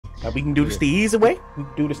Now we can do this the easy way. We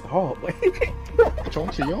can do this the hard way. What's wrong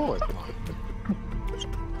with yours?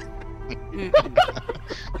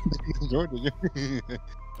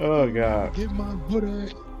 Oh god. Get my butter.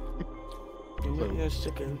 Here's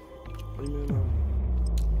chicken.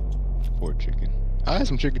 Poor chicken. I had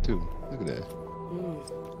some chicken too. Look at that.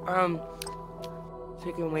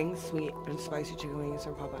 Chicken wings, sweet and spicy chicken wings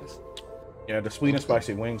from Popeyes. Yeah, the sweet and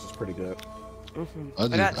spicy wings is pretty good. I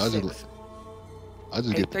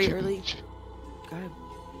just get the chicken. Early. Go ahead.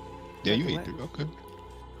 Yeah, you ate 3. Okay.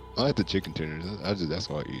 I like the chicken tenders. That's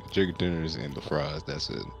what I eat. Chicken tenders and the fries. That's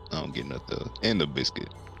it. I don't get nothing else. And the biscuit.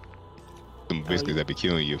 Them biscuits that be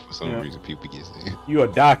killing you for some reason. People get sick. You a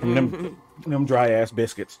die from them dry ass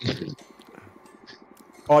biscuits.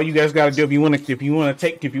 All you guys gotta do if you wanna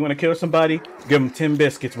kill somebody, give them 10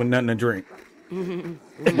 biscuits with nothing to drink.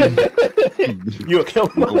 You'll kill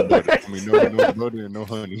them. No butter. I mean, no butter and no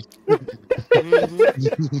honey.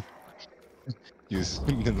 Just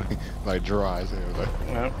like dry as hell. Like.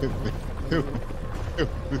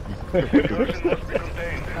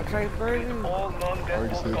 All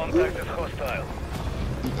non-deadbolt contact is hostile.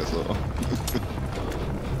 That's all.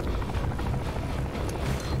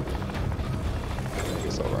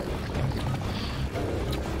 It's alright.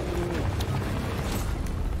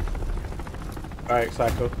 Alright,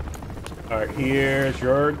 Psycho. Alright, here's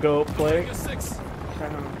your gold plate.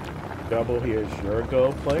 Double, here's your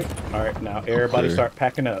gold plate. Alright, now everybody start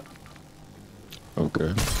packing up.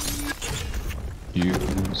 Okay.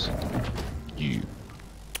 Use.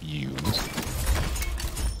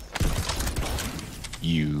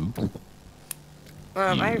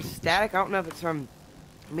 I hear static. I don't know if it's from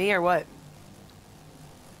me or what.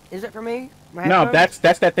 Is it for me? No, that's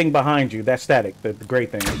that thing behind you. That's static. The gray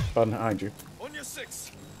thing behind you. On your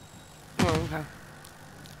 6. Oh, okay.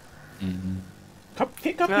 Come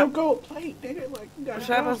pick up your gold plate, nigga. Like, you got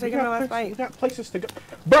places to go.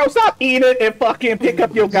 Bro, stop eating and fucking pick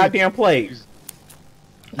up your goddamn plate.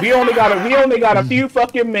 We only got a few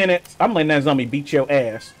fucking minutes. I'm letting that zombie beat your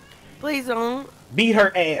ass. Please don't. Beat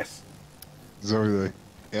her ass. Zombie.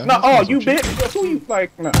 Yeah, no, oh, you bitch. Who you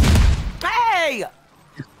like? No. Hey.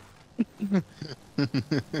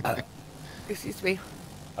 Excuse me.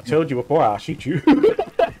 I told you before. I'll shoot you.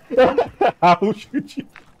 I'll shoot you.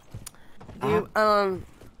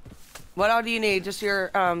 What all do you need? Just your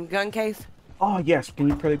gun case? Oh yes, can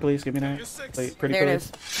you please give me that? Pretty there it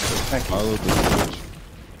is. Thank you.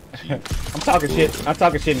 I'm talking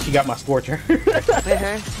shit, and she got my scorcher.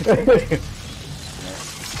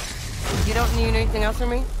 You don't need anything else from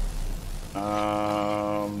me?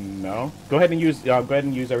 No. Go ahead and use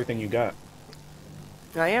everything you got.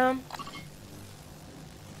 I am.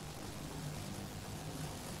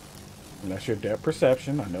 And that's your depth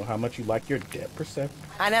perception. I know how much you like your depth perception.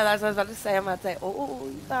 I know, that's what I was about to say. I'm about to say, oh,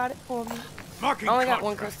 you got it for me. I only got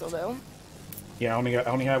 1 crystal though. Yeah, I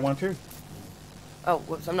only had 1 too. Oh,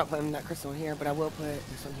 whoops! I'm not putting that crystal in here, but I will put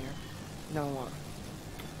this in here. No, I won't.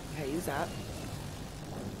 Okay, use that.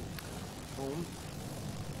 Boom.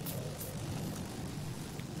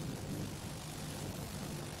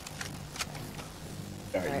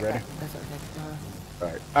 All right, you ready? That's okay.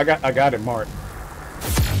 All right, I got it marked.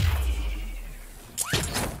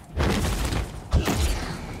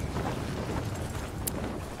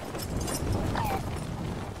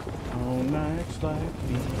 On nights like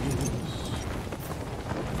these.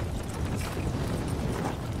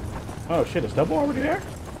 Oh shit, is Double already there?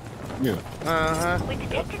 Yeah. We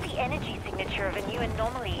detected the energy signature of a new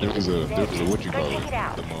anomaly. There was a what you call it? Check it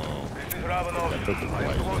out. This is Ravenov. I'm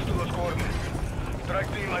close to those coordinates. Track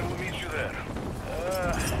team, I will meet you there.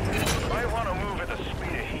 Might want to move at the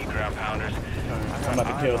speed of heat, ground pounders. I'm about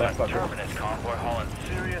to kill that fucker. Turbinate convoy hauling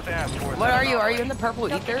serious ass towards. What are you? Are you in the purple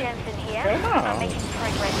ether? Jensen here. Yeah. I'm making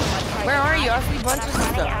progress on my project. Where are you? I see a bunch of I'm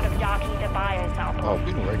running out stuff. of dark ether biosamples. Oh,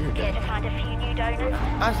 people right here. Scared to find a few new donors?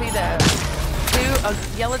 I see that. A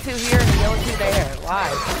yellow 2 here and a yellow 2 there. Why?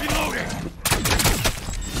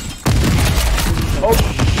 Oh,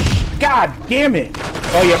 god damn it!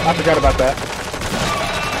 Oh yeah, I forgot about that.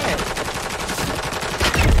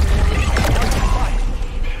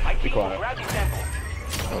 Be quiet.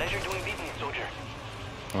 Pleasure doing business, soldier.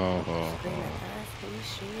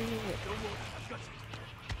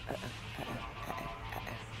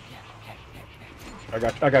 I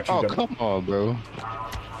got you. Oh, Double. come on, bro.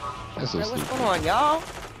 That's so Hey, what's stupid. going on, y'all?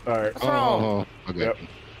 Alright. What's wrong? Okay. Yep.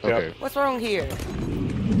 Okay. What's wrong here? We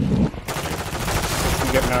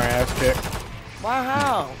getting our ass kicked. Why,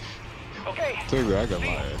 how? Okay. Tell you, I got my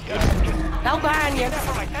ass. How behind you?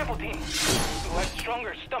 For my sample team, who has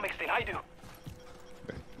stronger stomachs than I do.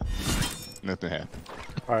 Nothing happened.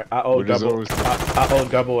 Alright, I owe double. I owe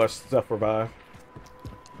double a stuff revive.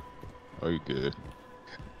 Oh, you good?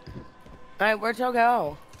 Alright, where'd y'all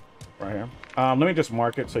go? Right here. Let me just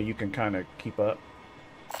mark it so you can kind of keep up.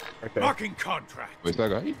 Right there. Marking contract. Wait, I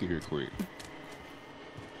got you here quick.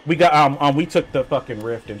 We got we took the fucking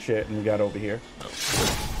rift and shit, and we got over here.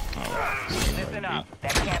 Listen up.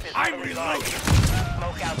 That camp is fully loaded.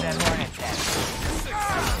 Smoke out that hornet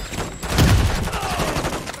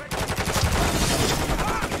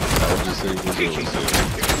I was just saying what's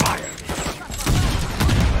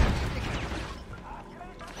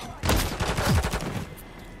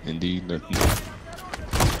Indeed, nothing.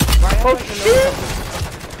 Oh shit!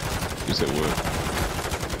 You said what?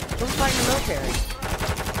 Who's fighting the military?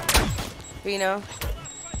 Itsfino?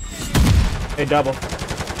 Hey, double.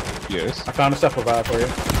 Yes. I found a stuff revive for you. You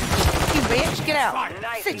bitch, get out!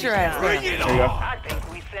 Sit your ass down. There you go. I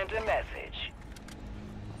think we sent a message.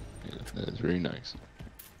 Yeah, that is very nice.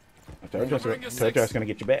 I told you I was gonna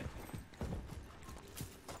get you back.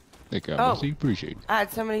 Thank you. Oh. I appreciate it. I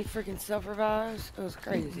had so many freaking self-revives. It was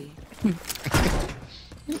crazy.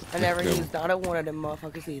 I never used not one of them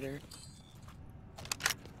motherfuckers either.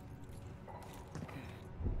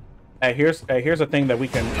 Hey, here's a thing that we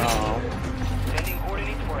can Sending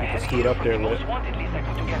coordinates for a heavy speed up there with. most wanted list I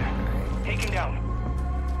put together. Taken down.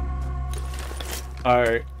 All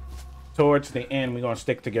right, towards the end, we're gonna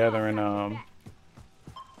stick together and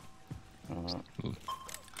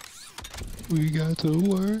We got to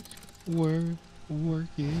work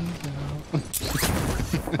it out.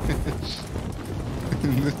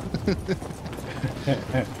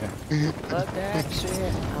 Fuck that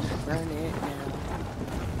shit. I'll burn it now.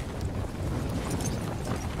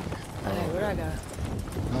 Hey, what I got?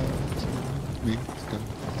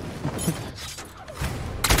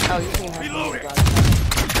 Oh, you can have Reloading.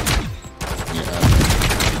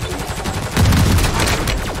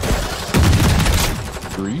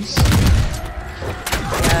 Grease?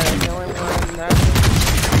 Yeah, the only one that.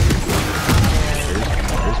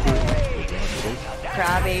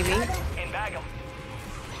 Crybaby.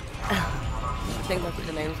 I think that's what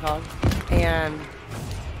the name's called. And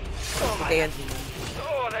the dancing one.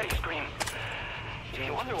 Oh, that scream. Do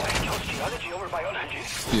you wonder why he chose geology over biology?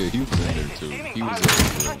 Yeah, he was in there too. He was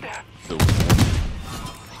in there.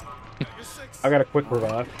 I got a quick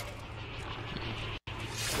revive.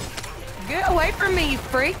 Get away from me, you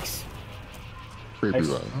freaks!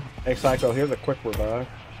 Hey, Psycho, here's a quick revive.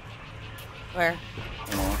 Where?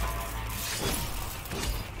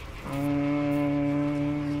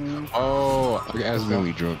 Oh, I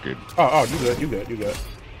accidentally drunk it. Oh, you good.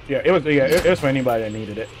 Yeah, it was for anybody that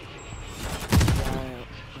needed it.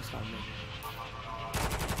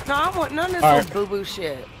 No, I want none of this Alright. little boo-boo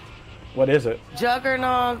shit. What is it?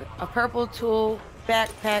 Juggernog, a purple tool,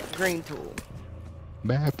 backpack, green tool.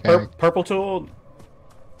 Backpack. Purple tool.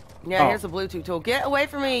 Yeah, Oh. here's a Bluetooth tool. Get away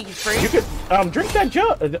from me, you freak! You could drink that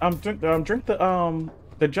jug. Drink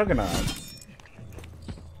the juggernaut.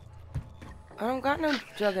 I don't got no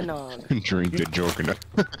juggernog. Drink the juggernaut.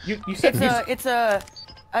 You said It's a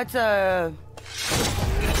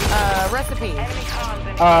recipe. Enemy comms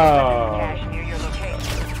and cache near your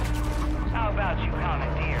location. How about you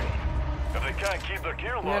commandeer it? If they can't keep their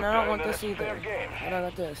gear locked Man, I don't down, want then this it's either. fair game. I don't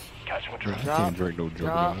got this. Catch them I with can't drink no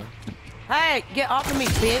juggernaut. Hey, get off of me,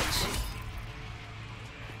 bitch!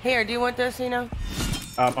 Here, do you want this,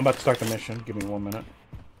 I'm about to start the mission. Give me 1 minute.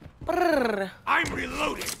 I'm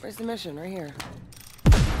reloading. Where's the mission? Right here.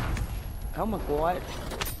 Oh my god.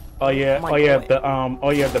 Oh yeah, Oh my God.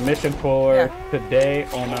 the mission for today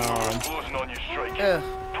on Closing on you, strike. Ugh.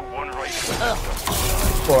 To one right.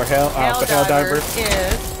 for Hell Divers. Is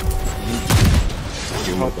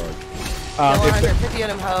Get one guard. It's 150 of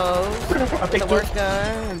them hoes. I think The worst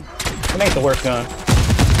gun. it ain't the worst gun.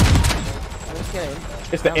 I'm just kidding.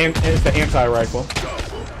 It's the anti-rifle.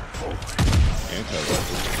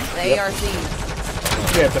 The ARC.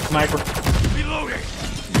 Yeah, the sniper. Reloading.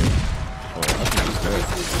 Oh, I think it's that.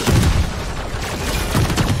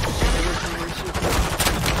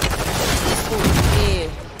 Yeah.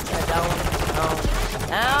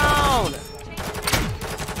 Down.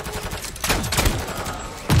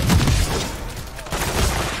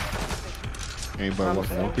 Anybody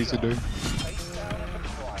watching One Piece today?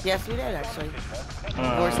 Yes, we did actually.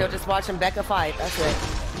 We're still just watching Becca fight. That's it.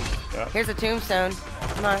 Yeah. Here's a tombstone.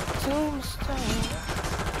 My tombstone.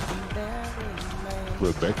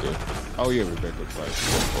 Rebecca. Oh yeah, Rebecca fights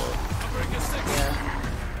so far. Yeah.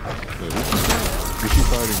 Wait, who's she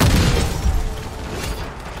fighting?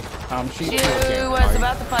 She She was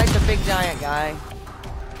about to fight the big giant guy.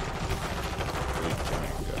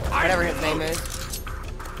 Whatever his name is.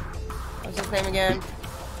 What's his name again?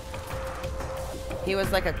 He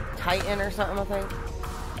was like a Titan or something, I think.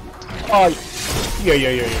 Oh, yeah.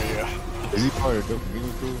 Is he part of the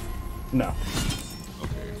Dopamine crew? No.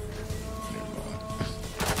 Okay. Never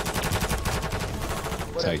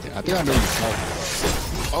mind. Titan. I think I know you're talking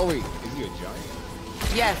about. Oh wait, is he a giant?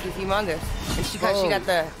 Yes, he's humongous. And she got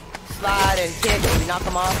the slide and kick and knock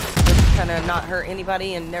him off. Just kind of not hurt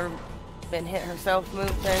anybody and never been hit herself move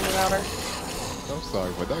thing about her. I'm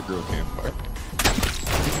sorry, but that girl can't fight.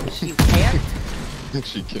 She can't?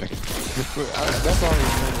 She can't. That's all I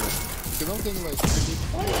remember. Because I'm thinking like,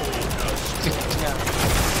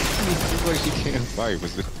 it's like she can't fight.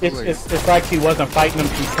 It's like she wasn't fighting him.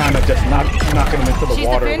 She's kind of just knocking him into the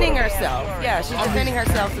water. She's defending herself. Yeah, she's defending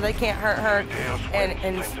herself so they can't hurt her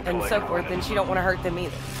and so forth. And she don't want to hurt them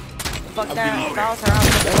either. Fuck that. Follows her out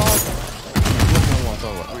with the wall.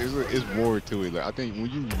 It's more to it. Like, I think when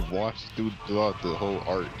you watch throughout the whole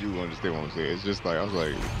art, you understand what I'm saying. It's just like I was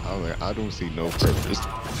like, I don't see no purpose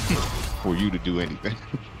for you to do anything.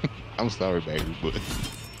 I'm sorry, baby, but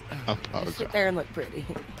I apologize. Sit there and look pretty.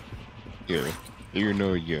 Yeah, you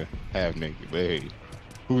know you're half naked, but hey,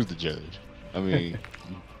 who's the judge? I mean,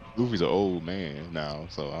 Goofy's an old man now,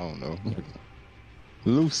 so I don't know.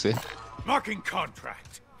 Lucy. Marking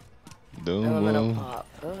contract. Elemental pop.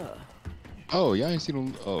 Oh, y'all ain't seen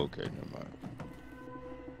them. Oh, okay, never mind.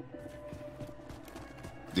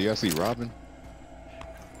 Do y'all see Robin?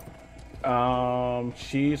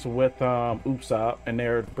 She's with Usopp, and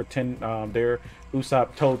they're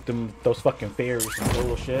Usopp told them those fucking fairies and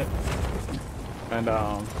bullshit, and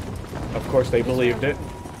of course they believed it.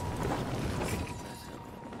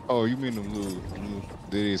 Oh, you mean them little?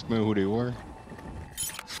 Did they explain who they were?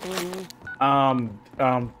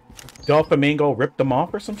 Doflamingo ripped them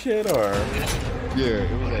off or some shit, or yeah,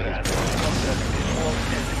 it was like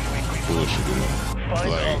bullshit.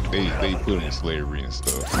 Like they put them in slavery and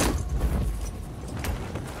stuff.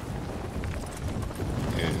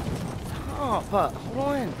 And oh, but hold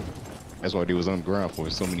on. That's why they was underground for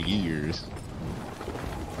so many years.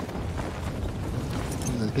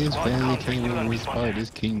 His family came over and was part of this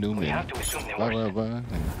kingdom and blah blah blah.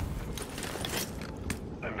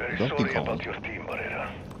 I'm very sorry about your team, Barrera.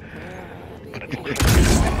 But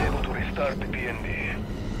able to restart the PND.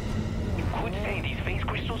 You could say these phase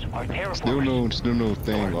crystals are terrible. Still no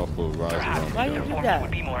thing off of Rise Perhaps Why you your do forms that?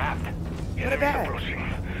 would be more apt. Enemy approaching.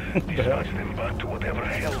 Dispatch them back to whatever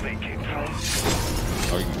hell they came from.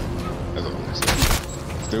 Oh, that's all I'm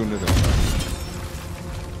saying. Still nothing.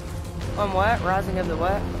 On what? Rising of the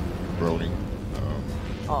what? Rolling.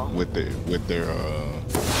 With their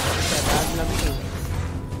Rising of the Phoenix.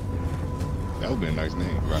 that would be a nice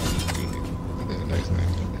name, right? That's a nice name.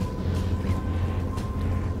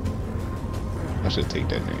 I should take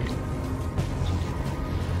that name.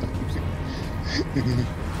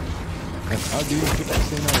 I'll give you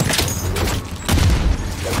 50% off.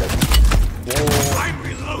 I'm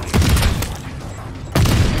reloading.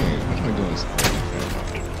 Man, what am I doing?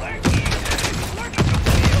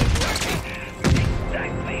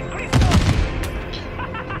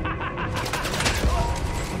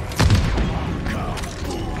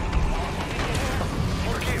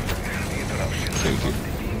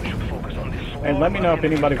 and let me know if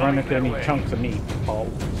anybody run into any chunks of meat. Paul.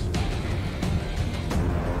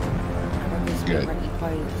 Good.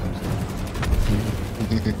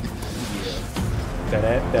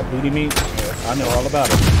 That booty meat, yeah, I know all about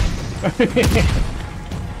it.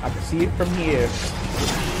 I can see it from here.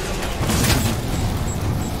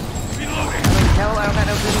 No, I don't got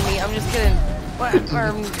no booty meat. I'm just kidding.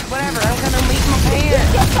 Whatever. I don't got no meat in my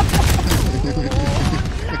pants.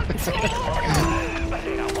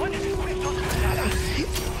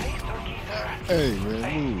 Hey man,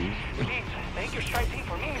 move. Make your strike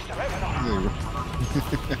for me, Mr. Revenant.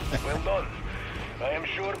 Well done. I am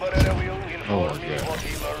sure Barrera will inform me what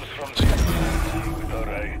he learns from this.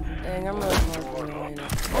 Alright. Dang, I'm really hard.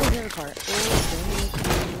 Oh, the other part.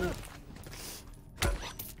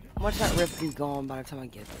 Watch that rip be gone by the time I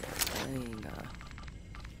get there. Dang.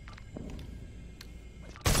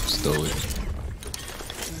 Stole it.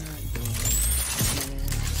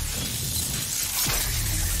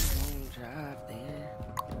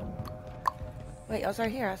 Wait, I was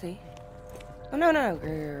right here, I see. Oh, no,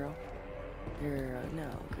 girl. Girl, no,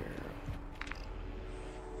 girl.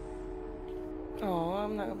 Oh,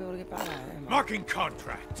 I'm not gonna be able to get by that. Marking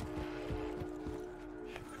contract.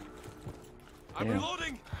 I'm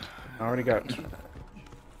reloading. I already got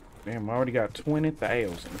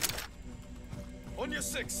 20,000. On your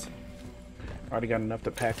 6. I already got enough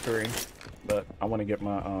to pack 3, but I want to get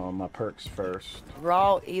my my perks first.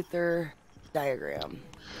 Raw ether diagram.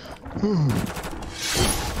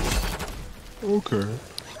 Okay.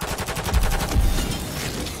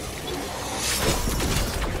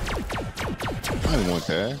 I didn't want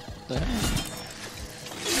that. What the hell?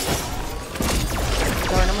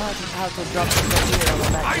 Darn, I'm gonna have to drop some here on the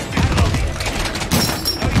back.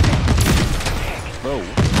 Bro.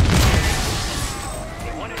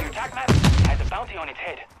 One of your attack maps has a bounty on its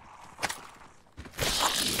head.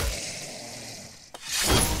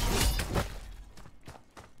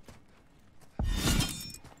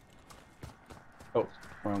 Oh,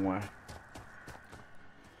 wrong way.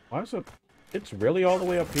 Why is it? It's really all the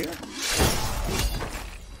way up here?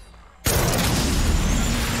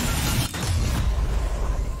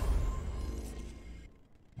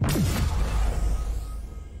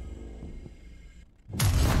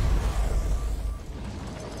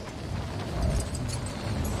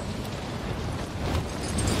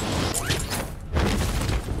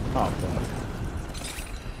 Oh,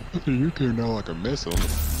 God. You came down like a missile.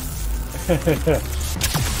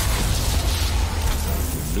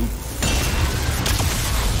 Nope.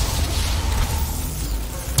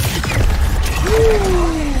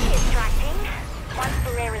 Extracting. Once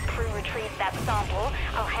the rarest crew retrieves that sample,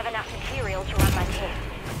 I'll have enough material to run my test.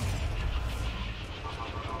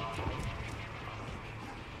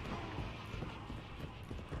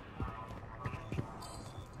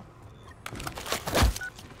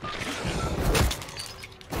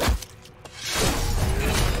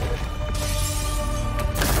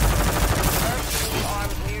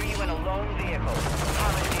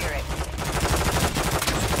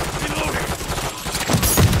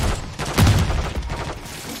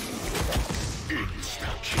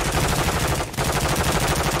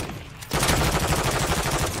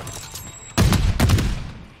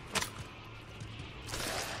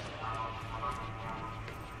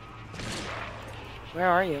 Where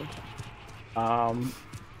are you? I'll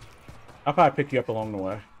probably pick you up along the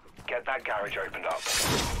way. Get that garage opened up.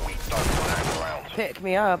 We don't want to hang around. Pick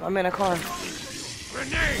me up. I'm in a car.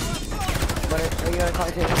 Grenade! What are you in a car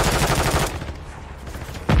too?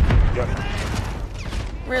 Yep.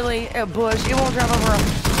 Really? A bush? You won't drive over a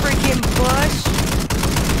freaking bush?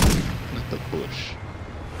 Not the bush.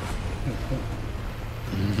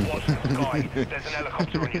 Watch the sky. There's an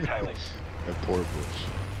helicopter on your tail. That poor bush.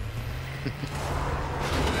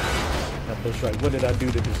 That bush, right? What did I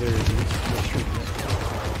do to deserve this treatment?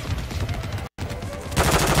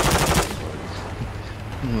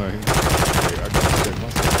 I'm like, hey, I gotta check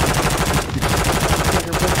myself.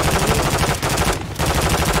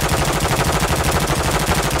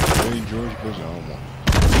 Hey, George Bush, I don't want.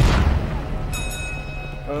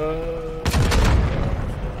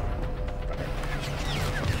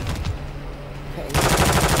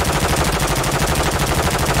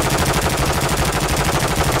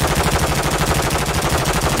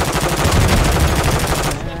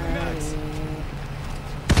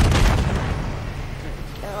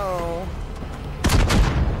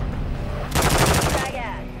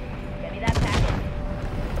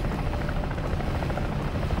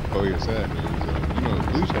 Oh yeah, sad news. You know,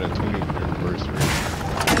 Bleach had a 20th anniversary.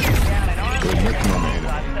 But nothing on the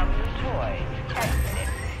internet.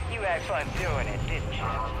 You had fun doing it, didn't you?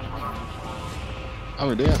 I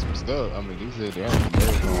mean, they had some stuff. I mean, they said they had a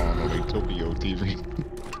marathon on Tokyo TV.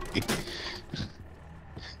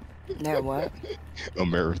 Now what? A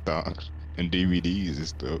marathon and DVDs and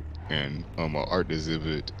stuff, and an art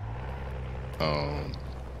exhibit.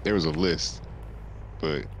 There was a list,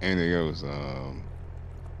 but anything else,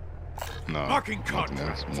 no. Fucking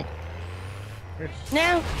contract.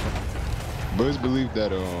 Now. But it's believed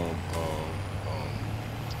that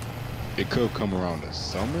it could come around the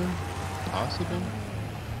summer, possibly.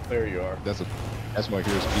 There you are. That's what I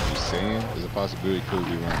hear people saying. There's a possibility it could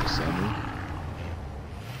be around the summer.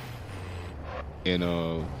 And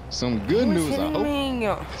some good news. I hope.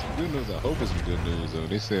 Some good news. I hope it's some good news.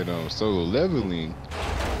 They said solo leveling,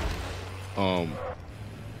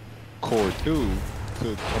 core 2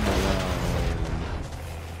 could come around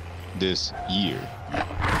this year.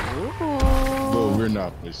 Ooh. But we're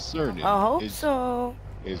not for certain. I hope so.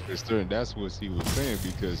 It's for certain. That's what he was saying,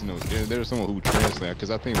 because you know there's someone who translated, because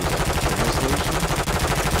I think it was like a translation.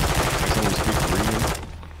 Like someone who speaks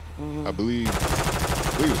Korean. I believe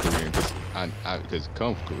it was Korean, because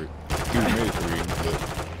come from Korea. He was made Korean,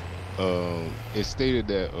 but it stated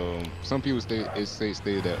that some people stated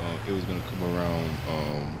that it was gonna come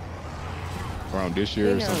around this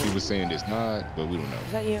year. Some people saying it's not, but we don't know.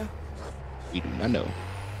 Is that you? We do not know.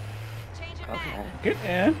 Okay. Get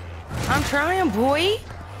in. I'm trying, boy.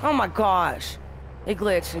 Oh my gosh. It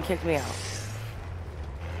glitched and kicked me out.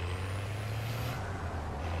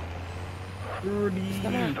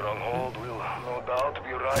 Stronghold will no doubt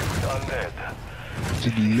be right with undead.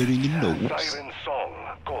 Just letting you know. Siren song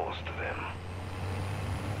calls to them.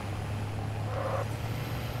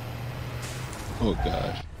 Oh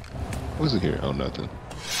gosh. What's it here? Oh, nothing.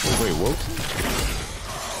 Wait, what?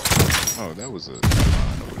 Oh, that was a... I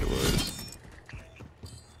don't know what it was.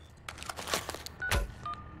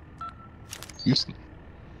 Houston.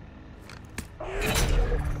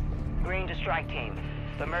 Green to strike team.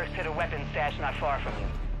 The Mercs hit a weapons stash not far from you.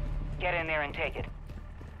 Get in there and take it.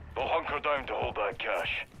 They'll hunker down to hold that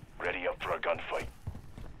cash. Ready up for a gunfight.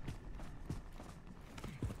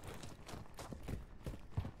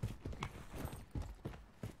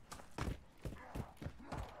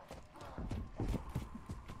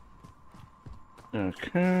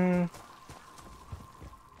 Okay.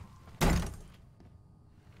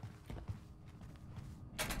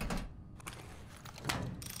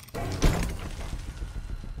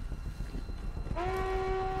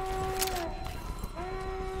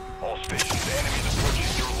 All stations, enemies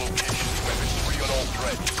approaching your location. Weapons 3 on all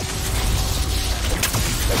threats.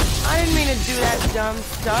 I didn't mean to do that dumb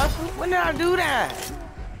stuff. When did I do that?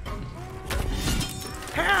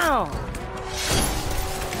 How?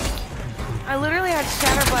 I literally had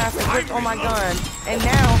Shatter Blast equipped on my gun, and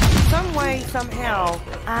now, some way, somehow,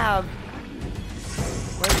 I have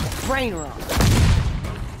brain rot.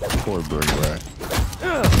 Poor brain rot.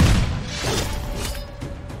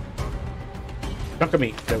 Chunk of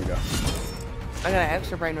meat. There we go. I got an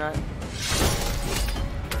extra brain rot.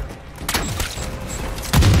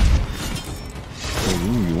 Oh,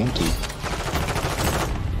 you want to?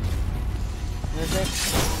 Is it?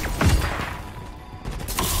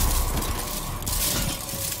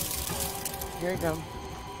 Here you go.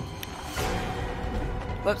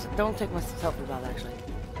 Whoops, don't take my selfies out, actually.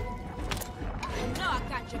 No, I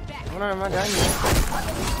got your back. Hold on, I'm not done yet.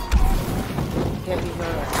 Can't be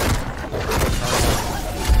heard.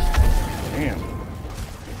 Damn.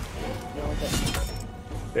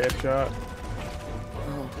 Dead shot.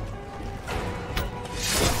 Oh.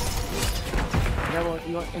 Yeah, well, if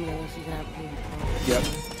you want any of this, you can have it. Yep.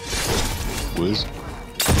 Wiz.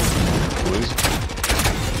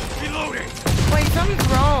 Reloading! Wait, something's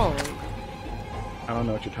wrong I don't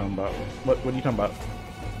know what you're talking about. What are you talking about?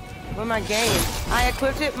 with my game. I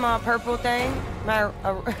equipped it, my purple thing, my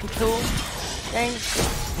tool thing,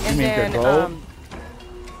 and mean then your gold?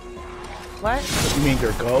 What? You mean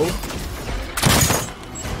your gold?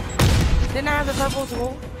 Didn't I have the purple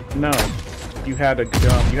tool? No. You had the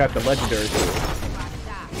legendary tool.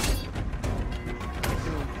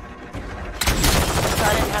 So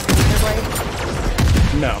I didn't have the either way?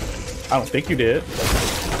 No. I don't think you did.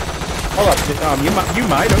 Hold up. You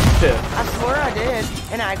might have. Shit. I swear I did,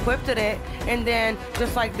 and I equipped it, and then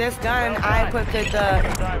just like this gun, I equipped it the.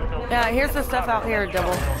 Here's the stuff out here,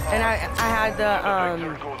 double, and I had the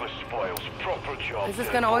Cause this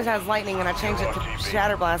gun always has lightning, and I changed it to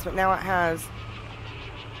Shatter Blast, but now it has.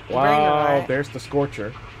 Wow, there's the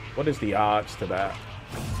Scorcher. What is the odds to that?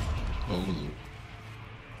 Oh.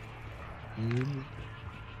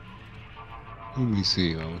 Let me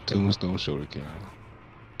see. Tombstone shoulder can.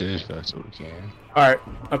 Dash back shoulder can. All right.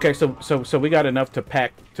 Okay. So we got enough to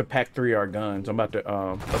pack 3 our guns. I'm about to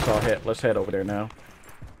let's head over there now.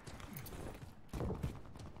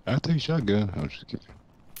 I'll take shotgun. I'm just kidding.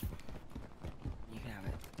 You can have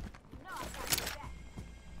it.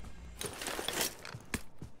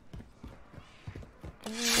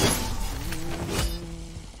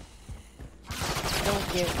 Don't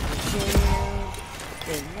get killed.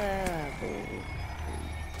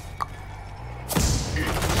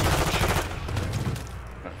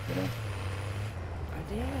 I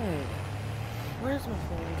did. Where's my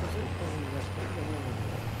phone? Because it's going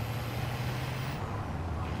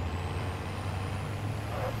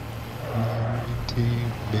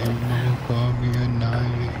Baby mama call me a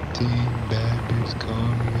 918, bad bitch call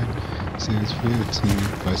me a 615.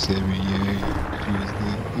 I said, yeah,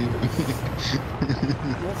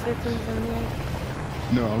 What's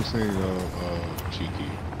 1578? no, I'm saying, cheeky.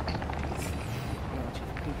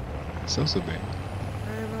 Salsa band.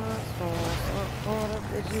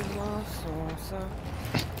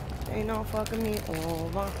 Ain't no fucking me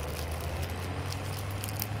over.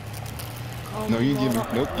 No, you can give me.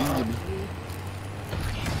 Nope, you can give me.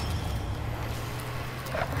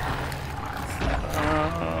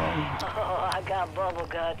 Oh, I got bubble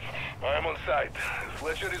guts. I'm on site.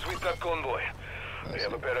 Fletcher is with that convoy. They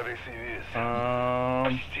have a pair of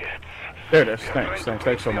ACVs. Shit. There it is.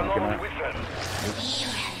 Thanks so much. Good night.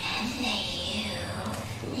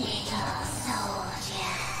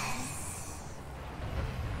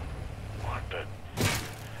 What the?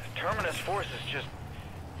 Terminus forces just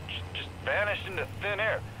vanished into thin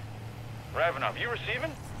air. Ravenov, you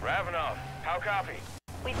receiving? Ravenov, how copy?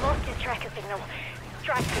 We've lost his tracker signal.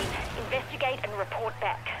 Strike team, investigate and report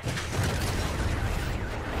back.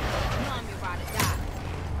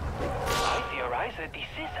 I theorize that the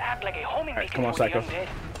Sith act like a homing beacon come on, for the Psycho. undead.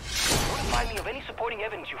 Remind me of any supporting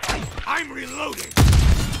evidence you find. I'm reloading!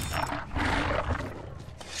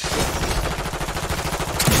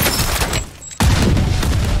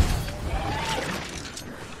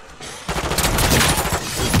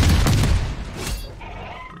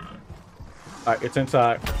 Alright, it's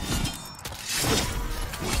inside.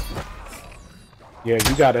 Yeah,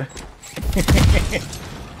 you gotta.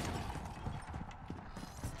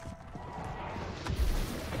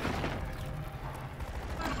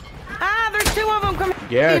 There's two of them coming.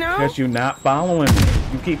 Yeah, you know? because you're not following me.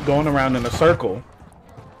 You keep going around in a circle.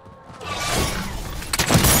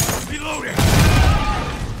 Reloading!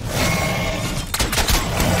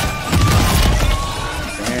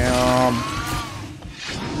 Damn.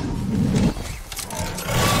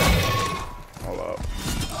 Hold up.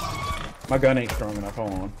 My gun ain't strong enough.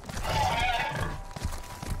 Hold on.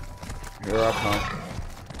 Here I come.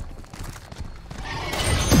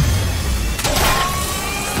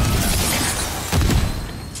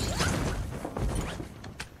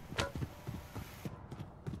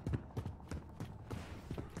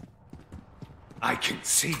 I can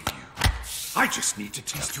save you. I just need to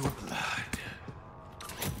taste your blood.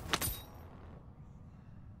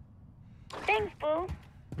 Thanks, Boo.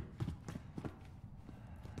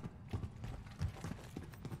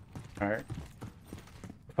 Alright.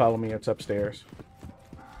 Follow me, it's upstairs.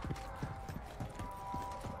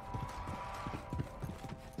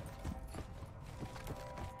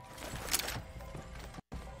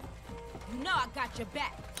 You know I got your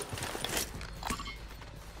back.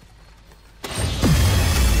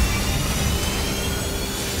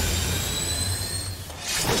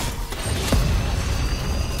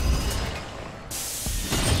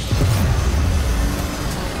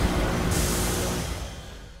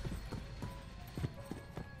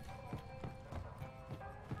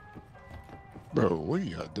 Bro, what are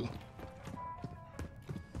y'all doing?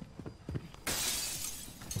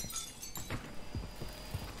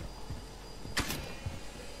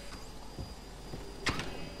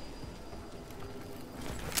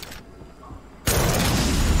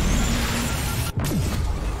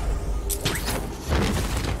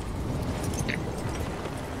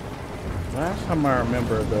 Last time I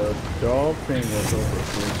remember, the dog thing was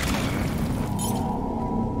over here.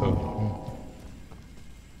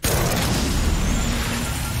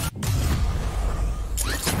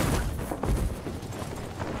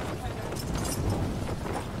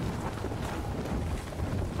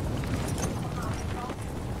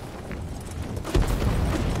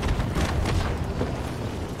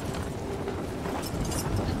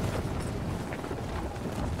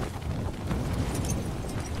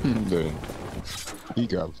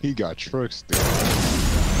 He got trucks there.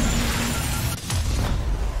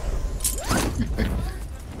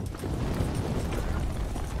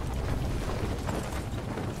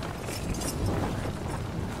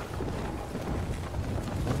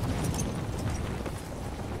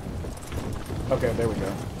 Okay, there we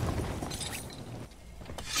go.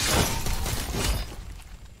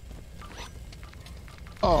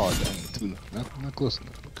 Oh, dang, not close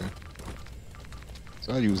enough. Okay.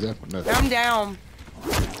 So I use that for nothing. I'm down.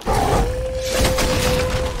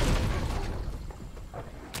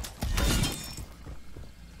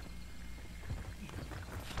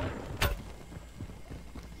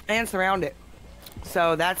 And surround it.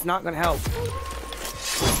 So that's not gonna help.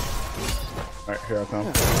 Alright, here I come.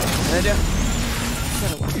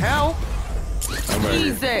 Help! I'm right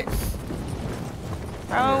here. Jesus!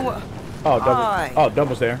 Oh,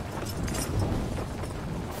 Double's there.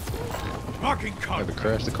 Marking I car. had to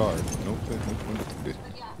crash the car. Nope.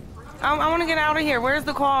 I want to get out of here. Where's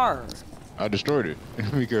the car? I destroyed it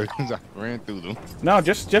because I ran through them. No,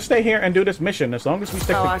 just stay here and do this mission. As long as we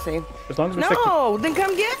stick. Oh, I see. As long as we stick. No, then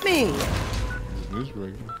come get me. This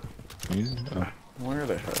regular. Easy. Oh. Where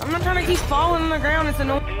the hell? I'm not trying to keep falling on the ground. It's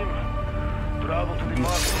annoying. Travel to the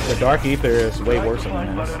market. The dark ether is way worse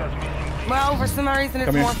than this. Well, for some reason, it's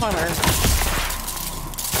Come here. more funner.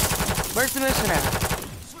 Where's the mission at?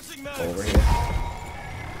 Over here.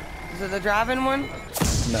 Is it the driving one?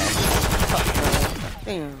 No. Fuck no.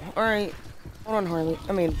 Damn. All right. Hold on, Harley.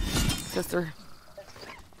 I mean, sister.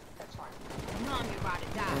 Mom, you're about to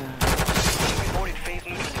die. Reported phase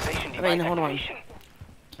neutralization I mean, device hold on. activation.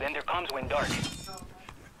 Then there comes when dark.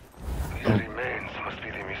 These remains must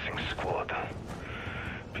be the missing squad.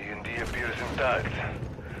 P&D appears intact.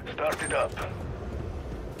 Start it up.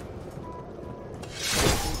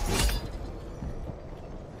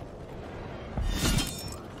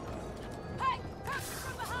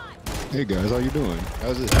 Hey guys, how you doing?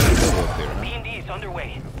 How's it up there? Huh? B&D is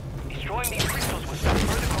underway. Destroying these crystals will stop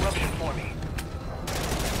further corruption forming.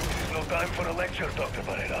 There's no time for a lecture, Dr.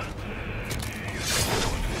 Varela.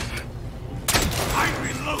 I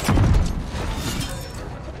reload!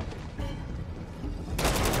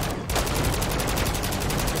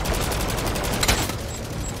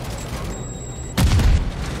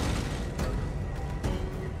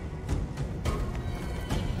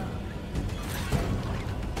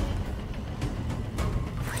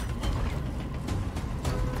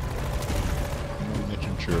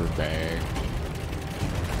 Bag.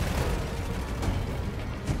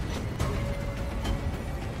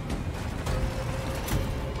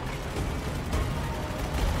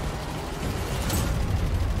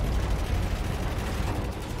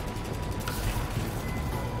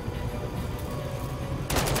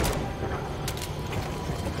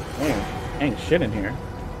 Man, ain't shit in here.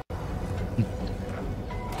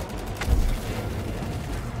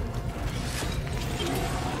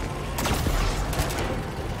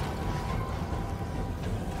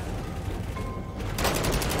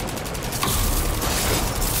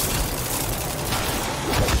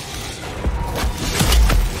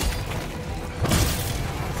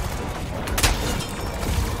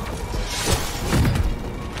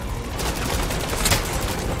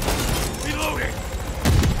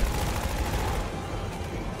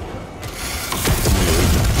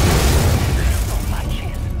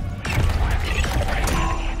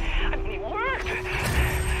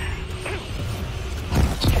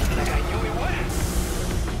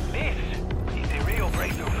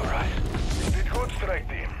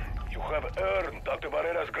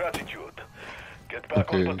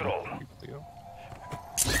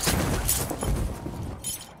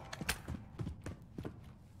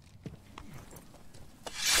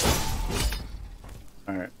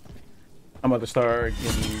 I'm about to start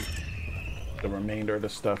getting the remainder of the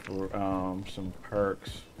stuff for some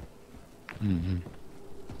perks. I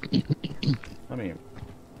mean,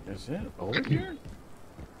 is it over here?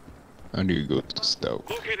 I need to go to the stove.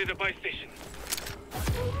 Located a buy station.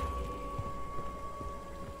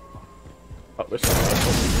 Oh, there's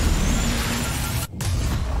something.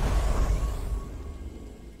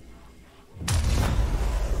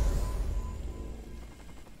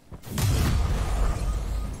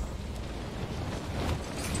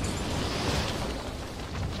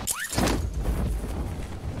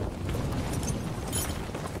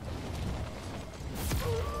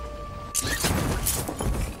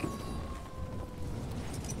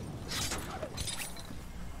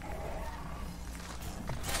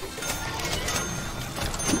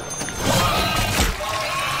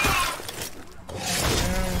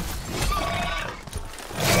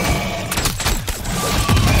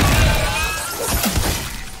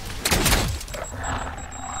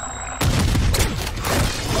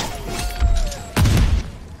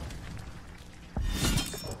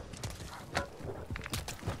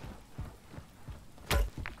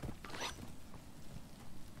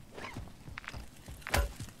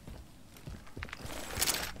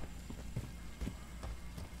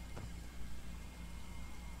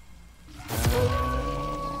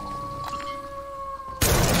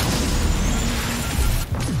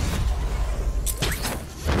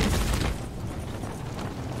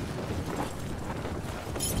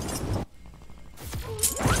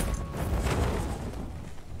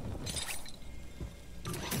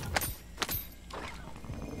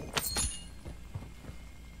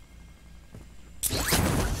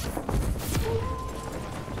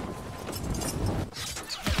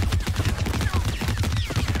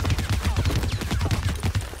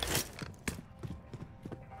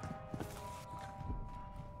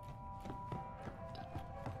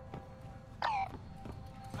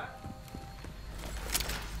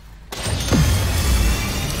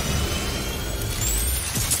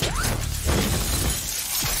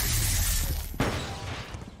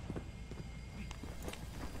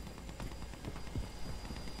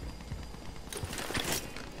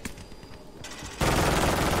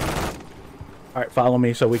 All right, follow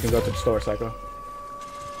me so we can go to the store, Psycho.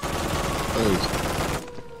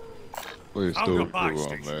 Where's store where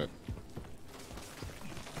I'm at?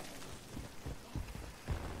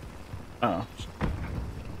 Oh.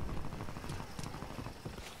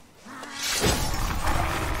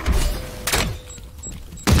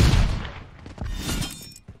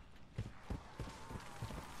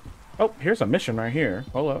 Oh, here's a mission right here.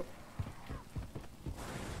 Hold up.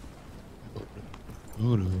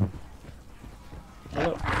 Hold up.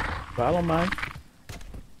 Hold up. Follow mine.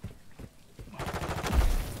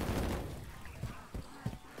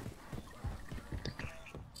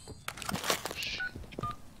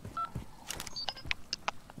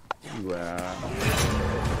 Wow.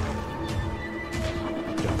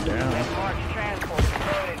 Jump down. That marked transport is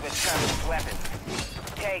loaded with Travis weapons.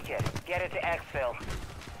 Take it. Get it to exfil.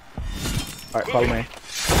 Alright, follow me.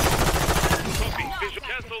 Copy. Visual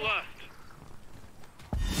cancel left.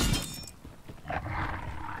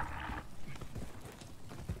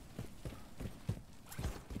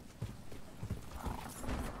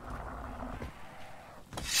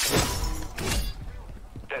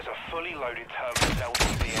 There's a fully loaded terminal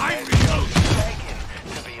LTV taken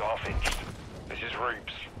to be offense. This is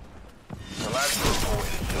Roops. The lads are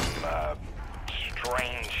reporting some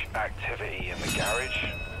strange activity in the garage.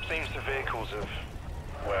 Seems the vehicles have,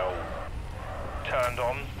 well, turned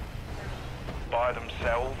on by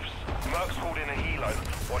themselves. Merc's called in a helo.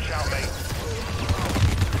 Watch out, mate.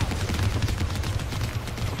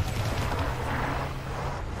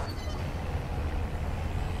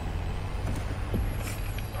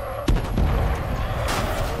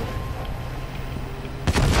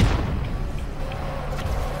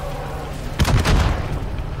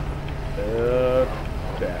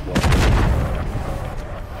 That one.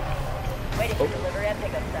 Waiting for delivery at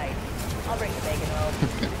pickup site. I'll bring the bacon home.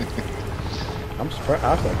 I'm surprised.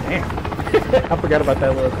 I was like, damn. I forgot about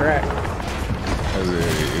that little crack. I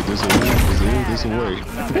said, this a way. This a way.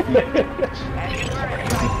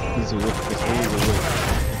 This a way. It's always a way.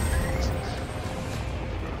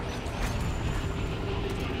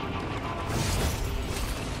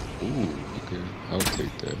 Ooh, okay. I'll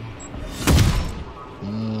take that.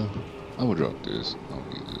 I will drop this. I don't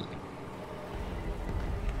need it.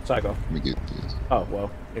 Psycho. Let me get this. Oh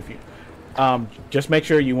well, if you just make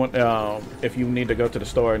sure you want if you need to go to the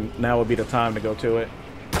store, now would be the time to go to it.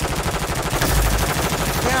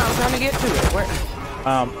 Yeah, I'm trying to get to it. Where?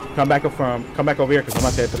 Come back over here because I'm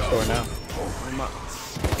about to head to the store now.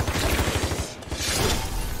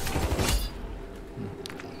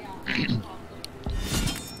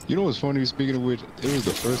 You know what's funny? Speaking of which, it was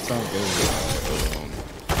the first time ever.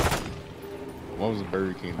 What was the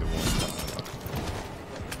Burger King the one time?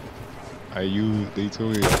 They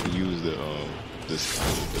told me I could use the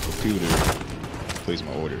computer to place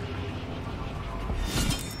my order.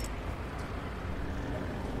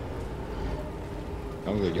 I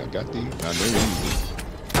was like, y'all got these? I never used these.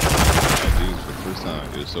 I did for the first time.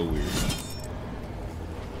 It was so weird.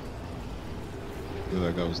 I feel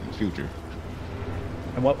like I was in the future.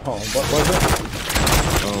 And what was it?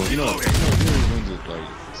 Oh, you know ones that like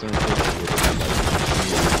certain places where they have like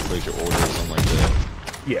you place your order or something like that.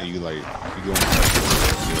 Yeah. And you go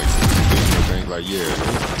things like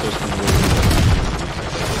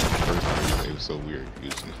it was so weird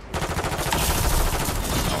using it. I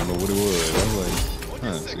don't know what it was. I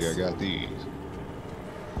was like, see, I got these.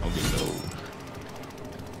 I'm getting old.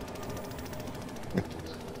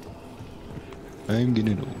 I am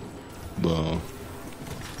getting old. But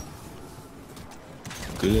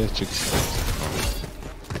good ass chicken slice.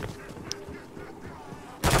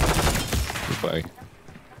 Goodbye.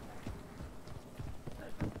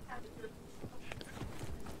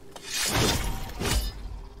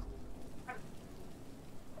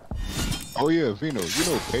 Oh yeah, Fino,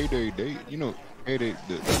 payday date, payday,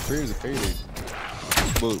 the prayers of payday,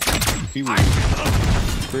 but people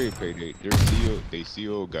pray payday, their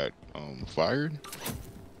CEO got fired.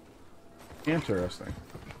 Interesting.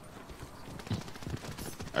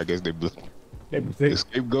 I guess they blew They the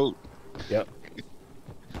scapegoat. Yep.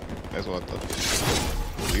 That's what I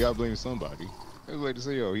thought. You gotta blame somebody. I was like to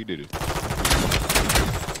say, oh, he did it.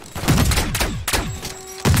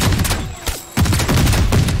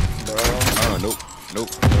 Nope.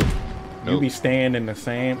 You be staying in the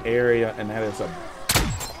same area, and that is a.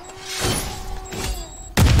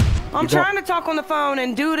 I'm trying to talk on the phone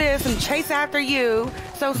and do this and chase after you,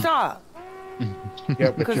 so stop.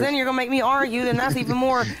 Yeah, because then you're gonna make me argue, then that's even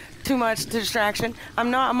more too much distraction. I'm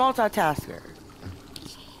not a multitasker.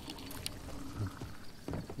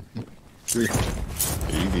 You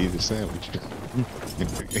need a sandwich.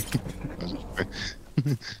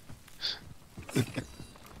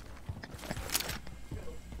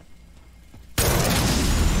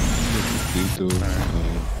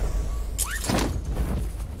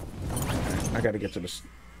 I gotta get to the store.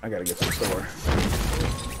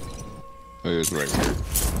 Oh, it's right here.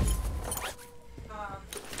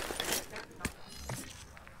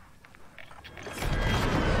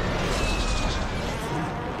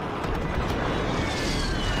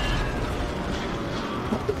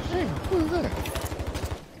 What the heck? What is that?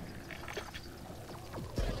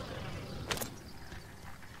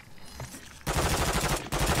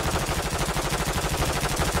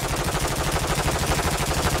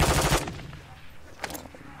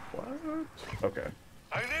 Okay.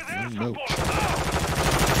 No.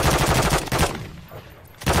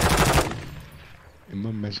 In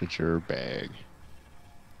my messenger bag.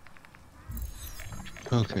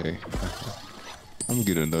 Okay. I'm gonna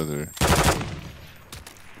get another.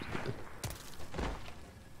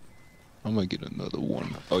 I'm gonna get another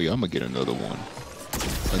one. Oh yeah, I'm gonna get another one.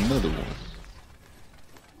 Another one.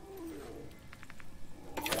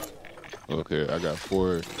 Okay, I got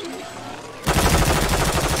 4.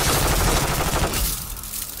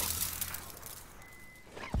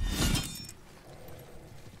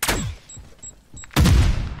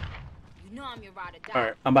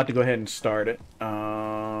 Alright, I'm about to go ahead and start it.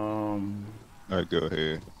 Alright, go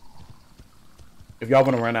ahead. If y'all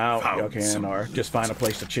want to run out, y'all can, or just find a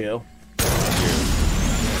place to chill.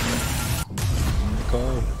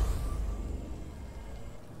 Call.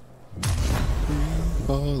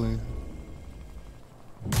 Falling.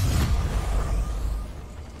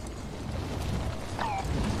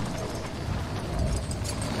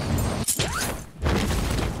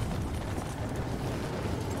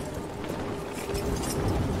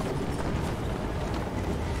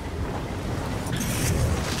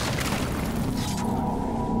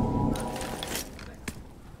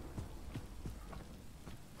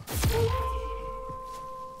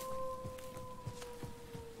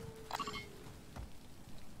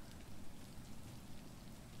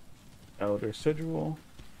 Residual.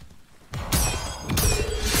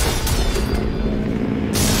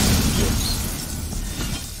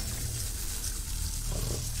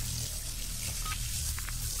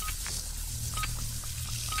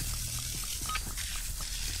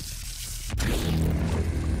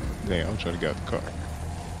 Damn, I'm trying to get out the car.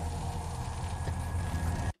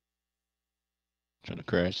 Trying to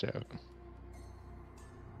crash out.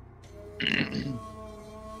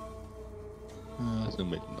 Let's go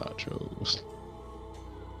make nachos.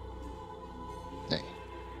 Dang.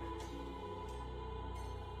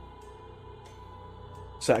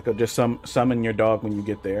 Psycho, just summon your dog when you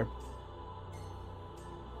get there.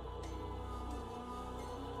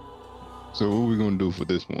 So what are we gonna do for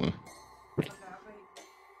this one?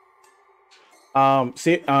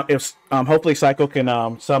 If hopefully Psycho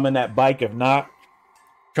can summon that bike. If not,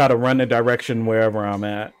 try to run the direction wherever I'm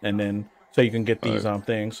at, and then so you can get these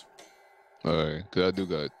things. Alright, cause I do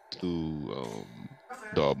got 2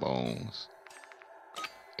 dog bones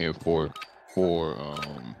and 4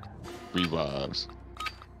 revives.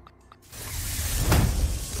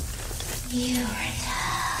 You return,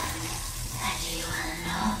 and you will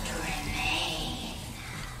not remain.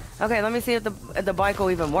 Okay, let me see if the bike will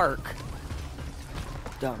even work.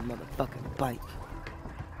 Dumb motherfucking bike.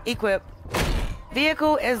 Equip.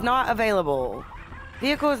 Vehicle is not available.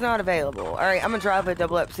 Vehicle is not available. All right, I'm gonna drive it,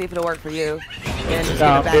 double up, see if it'll work for you. And just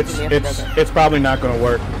get it back to me if it doesn't. It's probably not gonna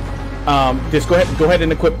work. Just go ahead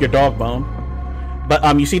and equip your dog bone. But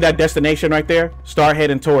you see that destination right there? Start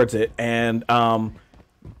heading towards it, and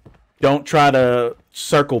don't try to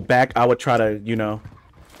circle back. I would try to, you know,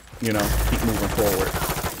 keep moving forward.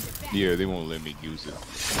 Yeah, they won't let me use it.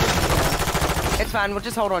 It's fine. We'll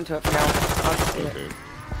just hold on to it for now. I'll just do it.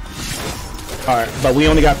 All right, but we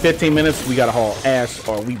only got 15 minutes. We gotta haul ass,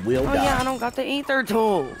 or we will die. Oh yeah, I don't got the ether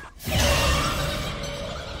tool.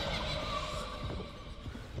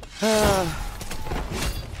 The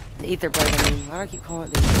ether blade. I mean, why do I keep calling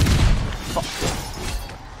it the? Fuck.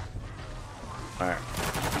 All right.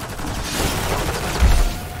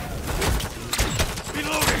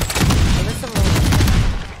 Reloading.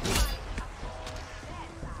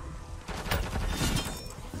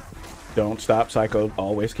 Don't stop, Psycho.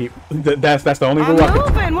 Always keep. That's the only rule. I'm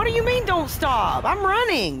moving. What do you mean? Don't stop. I'm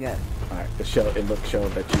running. All right, the show that you.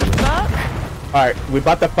 Fuck. All right, we're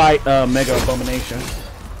about to fight Mega Abomination. All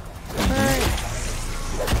right.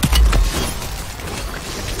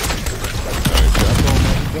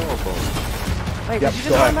 Wait, did you just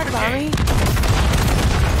run back by me?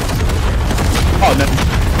 Oh no.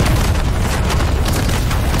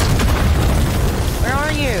 Where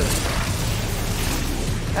are you?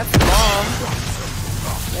 That's the bomb.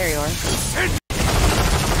 There you are.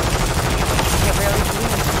 Can't barely see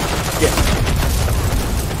him. Yeah.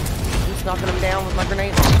 Just knocking him down with my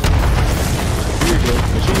grenade. Here you go.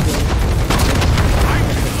 Machine gun.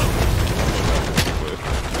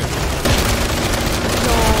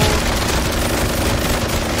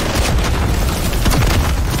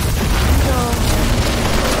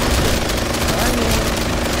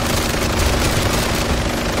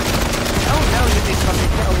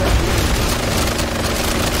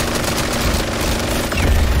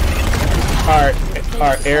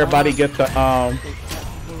 Alright, everybody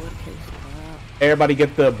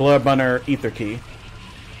get the blood bunner ether key.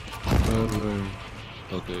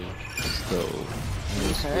 Okay. So.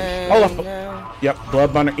 Okay, Hold up. now Yep.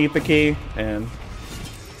 Blood burner, ether key, and.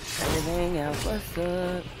 everything else. What's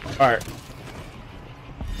up? All right.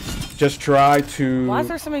 Just try to. Why is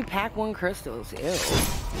there so many pack 1 crystals? Ew.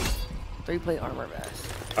 3-plate armor vest.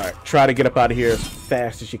 All right. Try to get up out of here as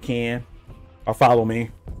fast as you can, or follow me.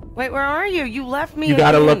 Wait, where are you? You left me. You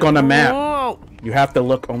gotta again. look on the map. Oh, You have to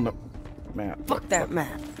look on the map. fuck that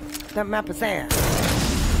map. That map is ass.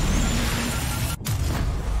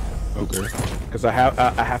 Okay. Because I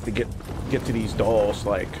have to get to these dolls.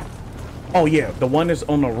 Like, oh yeah, the one is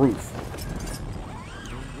on the roof.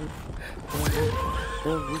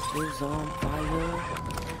 The roof is on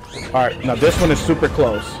fire. All right. Now this one is super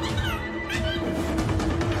close.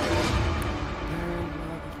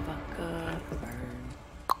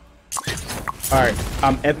 Alright,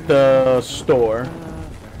 I'm at the store.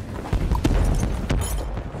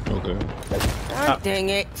 Okay. God dang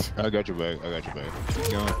it. I got your back. I got your back.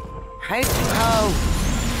 Keep going. Hate you, ho.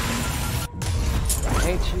 I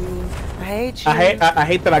hate you. I hate you. I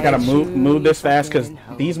hate that I gotta move this fast because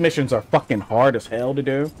fucking these missions are fucking hard as hell to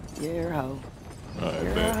do. You're a hoe. Alright,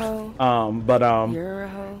 You're a bet. hoe. You're a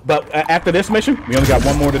hoe. But after this mission, we only got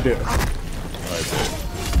one more to do. Alright,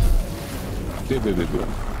 bet.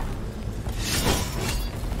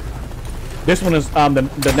 This one is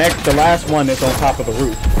the last one is on top of the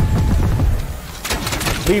roof.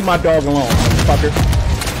 Leave my dog alone, motherfucker.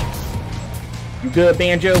 You good,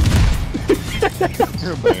 Banjo?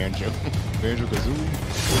 Banjo. Banjo Kazooie.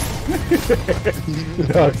 The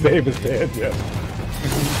dog's name is Banjo.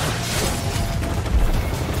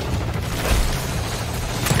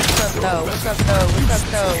 What's up, though?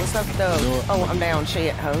 What's up, though? Oh, I'm down.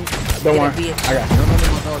 Shit, ho. Don't worry. I got it.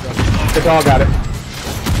 The dog got it.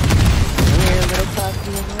 Little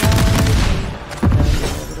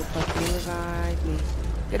puppy revive me.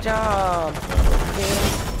 Good job.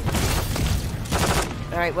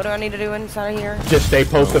 Alright, what do I need to do inside of here? Just stay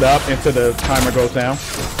posted up until the timer goes down.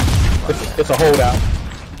 It's a holdout.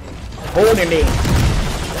 Holding it.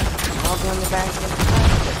 I'll go in the back of the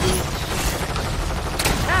beach.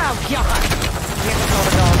 Oh, God! You have to call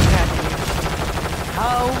the dog back.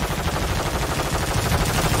 Oh.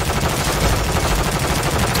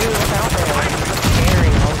 Dude, what's out there?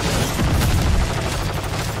 Scary.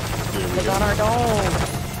 They got our dog.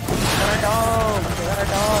 They got our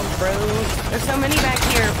dog, bro. There's so many back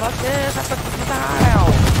here. Fuck this. I put the side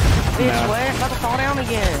out. Bitch, what? I'm about to fall down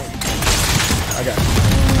again. I got it. I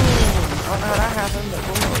don't know how that happened, but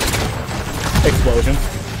cool. Explosion.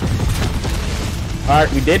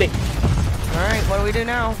 Alright, we did it. Alright, what do we do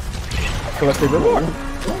now? Collect the reward.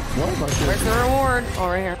 Where's the reward? Oh,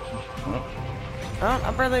 right here. Oh,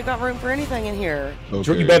 I barely got room for anything in here.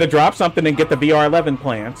 Okay. You better drop something and get the VR11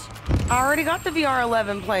 plans. I already got the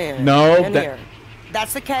VR11 plan. No, in here.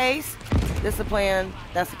 That's the case. This is the plan.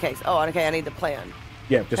 That's the case. Oh, okay. I need the plan.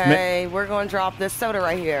 Yeah, just okay, we're going to drop this soda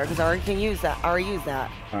right here because I already can use that. I already used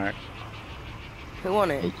that. All right. Who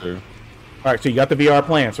won it? Okay. All right. So you got the VR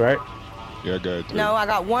plans, right? Yeah, I got it. No, I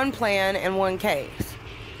got one plan and one case.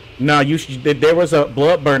 No, there was a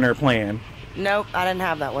blood burner plan. Nope, I didn't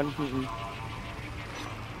have that one.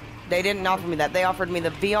 They didn't offer me that. They offered me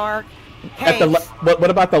the VR case. What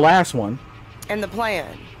about the last one? And the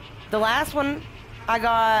plan. The last one, I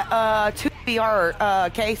got 2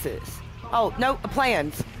 VR cases. Oh, no,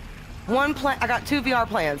 plans. One plan. I got 2 VR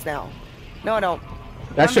plans now. No, I don't.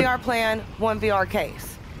 One VR plan, 1 VR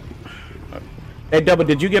case. Hey, Double,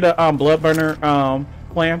 did you get a blood burner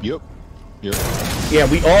plan? Yep. Yeah,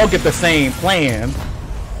 we all get the same plan.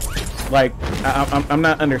 Like, I'm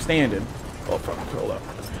not understanding. Oh, fuck, hold up.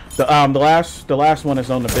 The last one is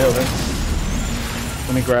on the building.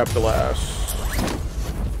 Let me grab the last.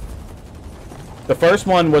 The first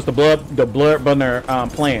one was the blood burner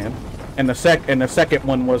plan, and the second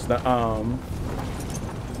one was the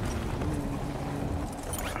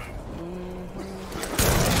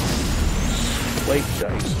Wait,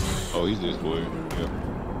 Jace. Oh, he's this boy. Yep.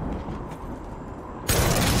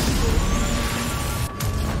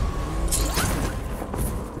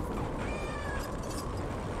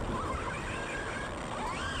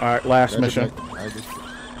 All right, last mission.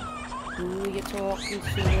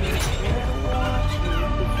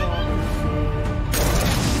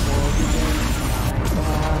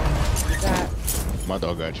 My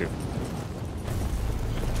dog got you.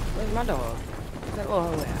 Where's my dog? Where's that little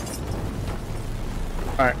hoe at?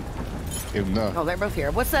 All right. If not. Oh, they're both here.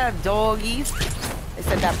 What's up, doggies? They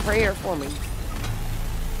said that prayer for me.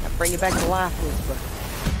 I'll bring you back to life, Whisper.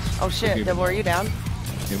 Oh shit, Double, are you down?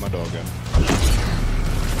 Yeah, my dog got it.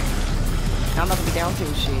 I'm about to be down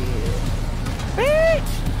too, shit.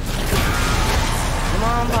 Bitch! Come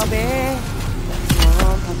on, puppy. Come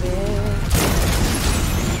on, puppy.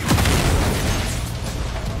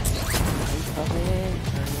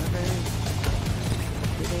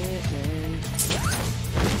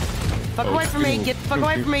 Fuck away from me. Get the fuck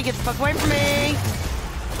away from me. Get the fuck away from me.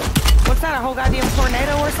 What's that? A whole goddamn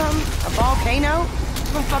tornado or something? A volcano?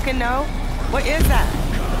 I don't fucking know. What is that?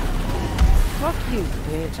 Fuck you,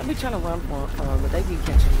 bitch. I be trying to run for them, but they be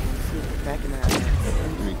catching me. Back in that ass.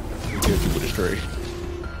 We get you with a stray.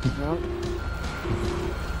 Nope.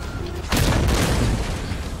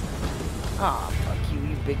 Aw, fuck you,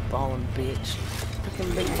 you big ballin' bitch. Fucking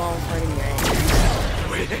big balls right in your ass.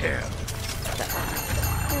 Where?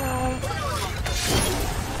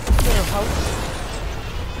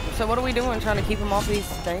 So what are we doing? Trying to keep him off these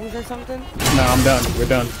things or something? No, I'm done. We're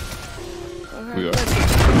done. Okay, We are.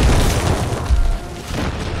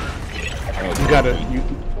 You gotta,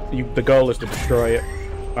 the goal is to destroy it.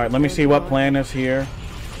 All right, let me see what plan is here.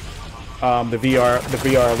 The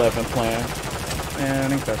VR11 plan.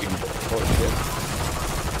 And I think that's bullshit.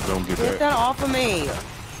 Don't get Get that off of me.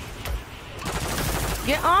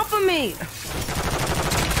 Get off of me.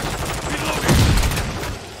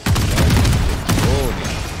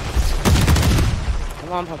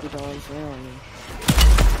 Come on, puppy dogs.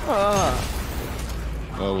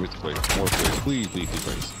 Oh, it's place. More place. Please leave the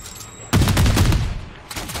place.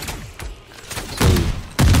 So,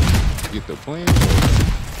 get the plan?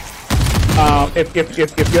 If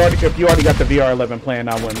you already got the VR11 plan,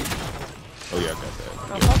 I wouldn't. Oh yeah, I got that.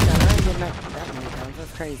 Oh, fuck that. I ain't getting that many times.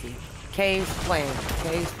 That's crazy. Cave's plan.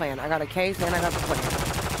 Cave's plan. I got a cave and I got the plan.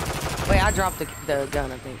 Wait, I dropped the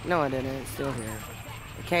gun, I think. No, I didn't. It's still here.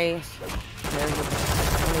 The case. There's the plan.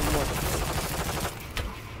 I need more.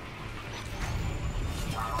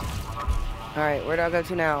 Alright, where do I go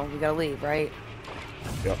to now? We gotta leave, right?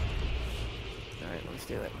 Yep. Alright, let's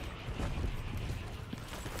do it.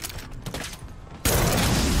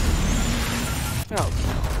 Oh.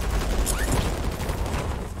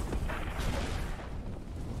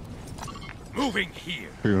 Moving here.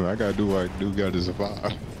 I gotta do what I do, gotta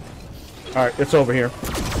survive. Alright, it's over here.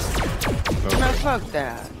 Okay. No, fuck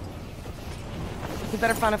that. You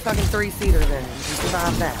better find a fucking 3-seater then. You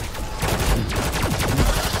survive that.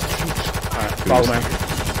 Alright, follow me.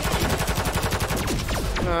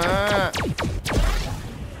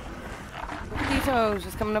 These hoes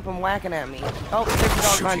just coming up and whacking at me. Oh, there's a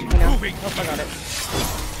dog behind you, Itsfino. Oh, I got it.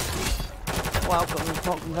 Welcome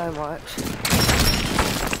very much.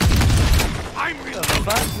 I'm real.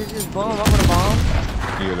 Fuck, did you just blow him up with a bomb?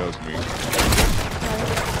 Yeah, that was me.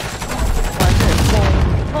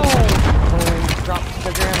 Boom. Drop to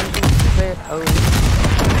the ground, stupid. Oh.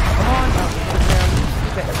 Come on, drop to the ground,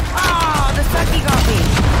 stupid. Ah, the sucky got me.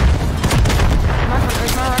 Am I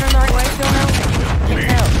running the right way still now? Get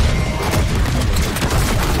out.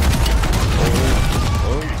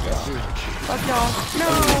 Fuck y'all. No.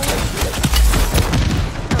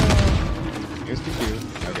 It's the kill.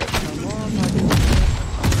 I got you.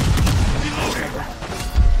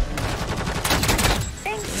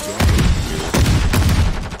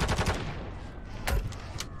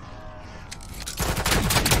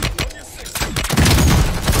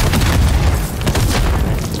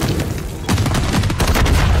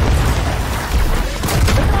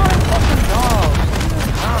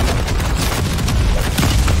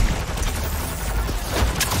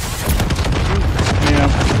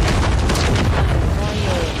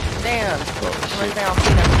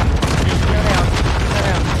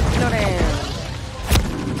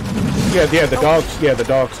 Yeah, the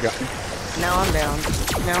dogs got me. Now I'm down.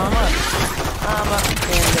 Now I'm up. I'm up,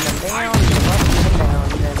 then I'm down, then I'm up, then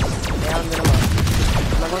I'm down, then I'm up.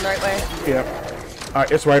 Am I going the right way? Yeah.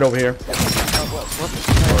 Alright, it's right over here. Oh, whoops.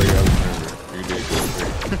 Oh yeah, I remember. You did good.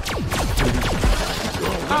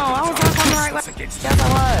 Oh, I was on the right way. Yes, I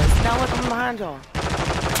was. Now look, I'm behind y'all.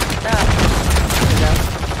 There we go.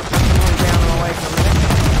 I'm going down and away from it.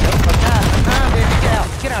 Nope, fuck that. Bitch, get out.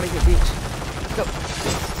 Get out of here, bitch. Go.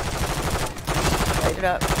 Light it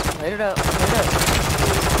up. Light it up. Light it up.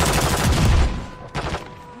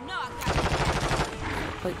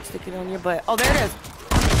 Wait, stick it on your butt. Oh, there it is.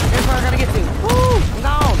 Here's where I gotta get to. Woo! I'm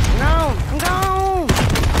gone. I'm gone. I'm gone.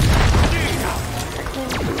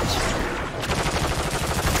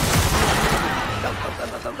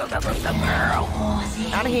 Go, girl.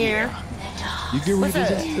 Out of here. You get rid of What's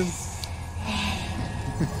this?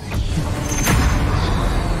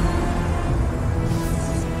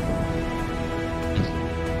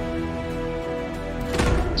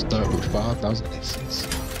 Start with 5,000 essence.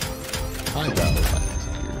 High value.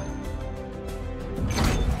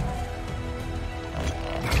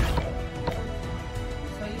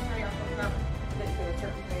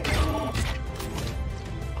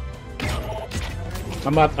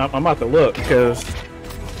 I'm about to look because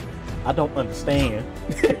I don't understand.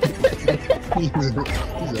 He said,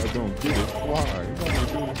 I don't get it. Why?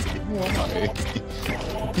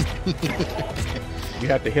 You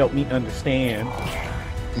have to help me understand.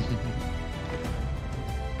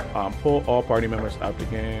 Pull all party members out the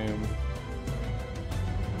game.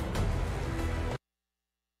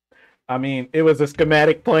 I mean, it was a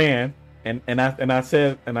schematic plan, and I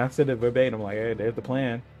said it verbatim, like, hey, there's the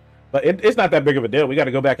plan. But it's not that big of a deal. We got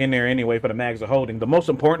to go back in there anyway for the mags of holding. The most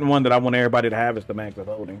important one that I want everybody to have is the mags of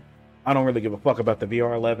holding. I don't really give a fuck about the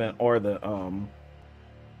VR11 or the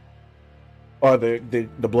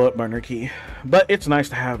blood burner key, but it's nice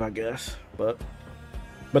to have, I guess. But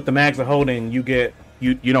the mags of holding, you get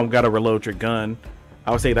you don't got to reload your gun.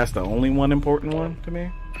 I would say that's the only one important one to me.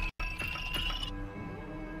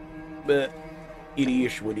 But it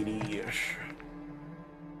is what it is.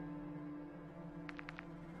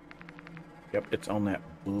 Yep, it's on that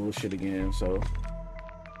bullshit again, so.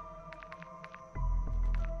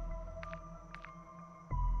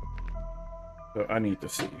 So I need to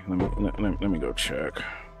see. Let me go check.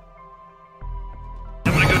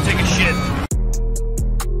 I'm gonna go take a shit.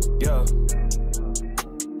 Yeah.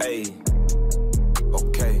 Hey.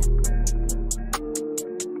 Okay.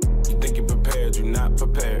 You think you're prepared, you're not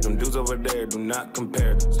prepared. Them dudes over there do not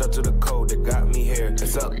compare. Stuck to the code that got me here.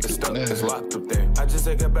 It's up, it's stuck, it's locked up there. I just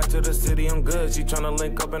got back to the city, I'm good. She tryna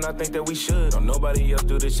link up and I think that we should. Don't nobody else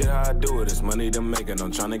do this shit how I do it. It's money to make it,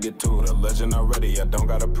 I'm tryna get to it. A legend already, I don't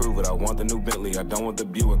gotta prove it. I want the new Bentley, I don't want the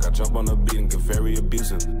Buick. I jump on the beat and get very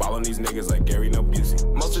abusive. Ballin' these niggas like Gary No Busey.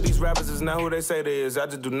 Most of these rappers is not who they say they is. I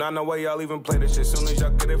just do not know why y'all even play this shit. Soon as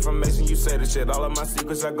y'all get information, you say the shit. All of my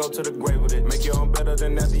secrets, I go to the grave with it. Make your own better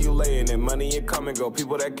than after you lay in it. Money and come and go.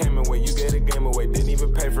 People that came and went, you gave the game away. Didn't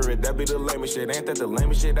even pay for it, that be the lamest shit. Ain't that the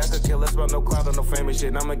lamest shit? I could care less about no clout or no famous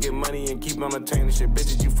shit. I'ma get money and keep on attaining shit.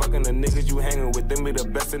 Bitches, you fucking the niggas you hanging with. Them be the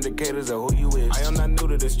best indicators of who you is. I am not new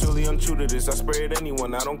to this, truly untrue to this. I spray at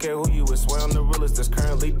anyone, I don't care who you is. Swear I'm the realest that's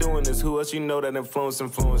currently doing this. Who else you know that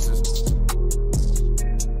influences?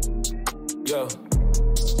 Yo.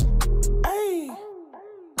 Hey.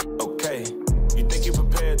 Okay. You think you're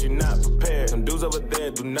prepared, you're not prepared. Some dudes over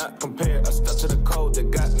there do not compare. I stuck to the code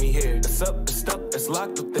that got me here. It's up, it's stuck, it's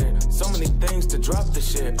locked up there. So many things to drop the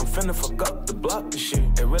shit. I'm finna fuck up the block this shit.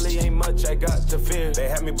 It really ain't much I got to fear. They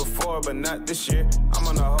had me before, but not this year. I'm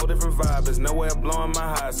on a whole different vibe. There's no way of blowing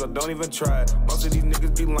my high, so don't even try it. Most of these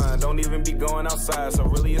niggas be lying, don't even be going outside, so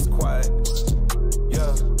really it's quiet.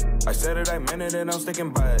 Yeah, I said it, I meant it, and I'm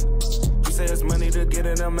sticking by it. You say it's money to get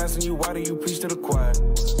it, I'm asking you, why do you preach to the choir?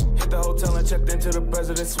 Hit the hotel and checked into the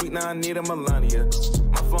president's suite, now I need a Melania.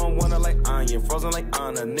 My phone wanna like onion, frozen like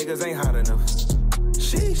Anna, niggas ain't hot enough.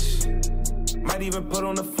 Sheesh, might even put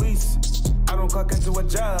on a fleece. I don't clock into a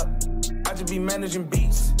job, I just be managing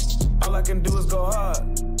beats. All I can do is go hard,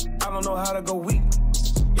 I don't know how to go weak.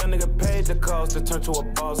 Young nigga paid the cost to turn to a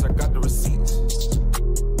boss, I got the receipts.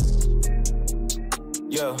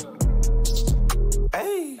 Yeah.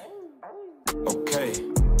 Hey. Okay.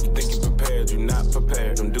 You think you're prepared, you're not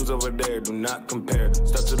prepared. Them dudes over there do not compare.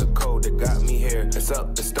 Stuck to the code that got me here. It's up,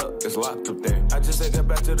 it's stuck, it's locked up there. I just got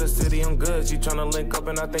back to the city, I'm good. She tryna link up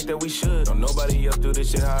and I think that we should. Don't nobody else do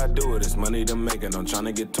this shit how I do it. It's money to make it, I'm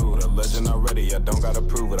tryna get to it. A legend already, I don't gotta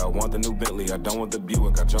prove it. I want the new Bentley, I don't want the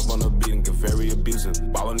Buick. I jump on the beat and get very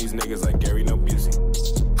abusive. Ballin' these niggas like Gary No Busey.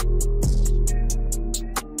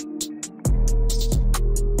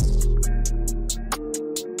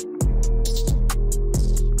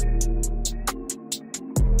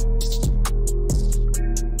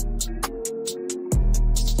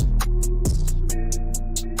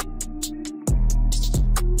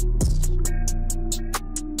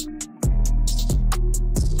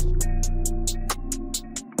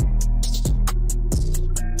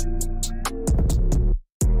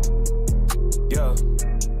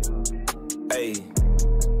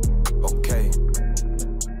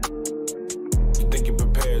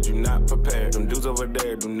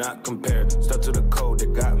 Compare stuck to the code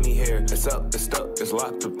that got me here. It's up, it's stuck, it's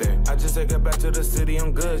locked up there. I just got back to the city,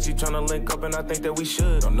 I'm good. She tryna link up and I think that we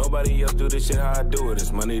should. Don't nobody else do this shit how I do it.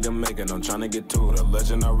 It's money to make it, I'm tryna get to it. A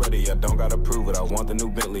legend already, I don't gotta prove it. I want the new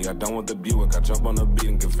Bentley, I don't want the Buick. I jump on the beat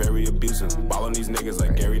and get very abusive. Ballin' these niggas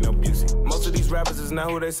like Gary No Busey. Most of these rappers is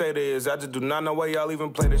not who they say they is. I just do not know why y'all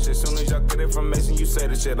even play this shit. Soon as y'all get information, you say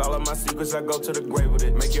the shit. All of my secrets, I go to the grave with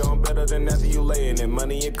it. Make your own better than after you lay in it.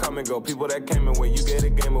 Money and come and go. People that came and went. way. You gave the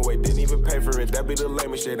game away, didn't even pay for it. That be the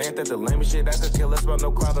lamest shit. Ain't that the lamest shit? I could care less about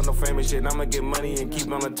no crowd or no famous shit. I'ma get money and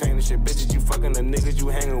keep on attaining shit. Bitches, you fucking the niggas you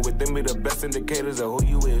hanging with. Them be the best indicators of who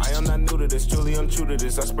you is. I am not new to this, truly untrue to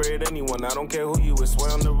this. I spray at anyone, I don't care who you is.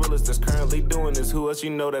 Swear I'm the realest that's currently doing this. Who else you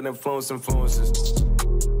know that influences?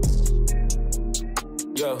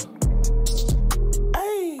 Yo.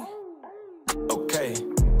 Hey. Okay.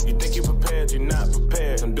 You think you prepared, you're not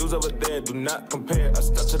prepared. Some dudes over there do not compare. I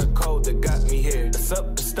stuck to the code that got me here. It's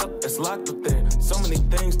up, it's stuck, it's locked up there. So many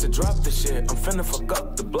things to drop the shit. I'm finna fuck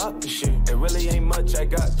up the block this shit. It really ain't much I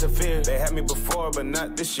got to fear. They had me before, but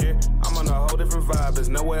not this year. I'm on a whole different vibe. There's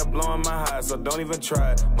no way of blowing my high, so don't even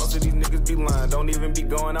try it. Most of these niggas be lying, don't even be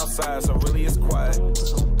going outside, so really it's quiet.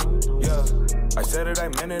 Yeah, I said it, I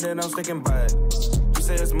meant it, and I'm sticking by it. You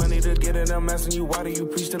say it's money to get it, I'm asking you, why do you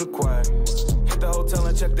preach to the choir? Hit the hotel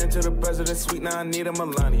and checked into the president's suite, now I need a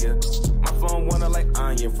Melania. My phone wanna like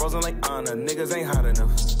onion, frozen like Anna, niggas ain't hot enough.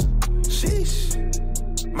 Sheesh,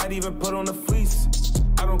 might even put on the fleece.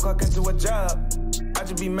 I don't clock into a job, I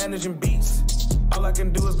just be managing beats. All I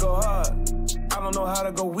can do is go hard, I don't know how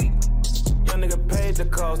to go weak. Young nigga paid the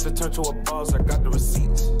cost to turn to a boss, I got the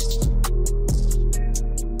receipts.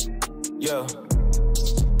 Yeah.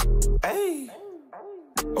 Hey.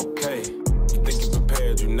 Okay. You think you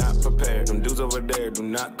prepared, you're not prepared. Them dudes over there do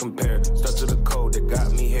not compare. Stuck to the code that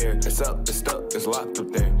got me here. It's up, it's stuck, it's locked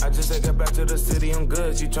up there. I just said get back to the city, I'm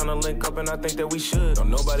good. She tryna link up and I think that we should. Don't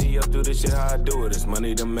nobody else do this shit how I do it. It's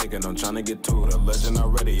money to make it, I'm tryna get to it. A legend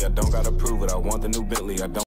already, I don't gotta prove it. I want the new Bentley, I don't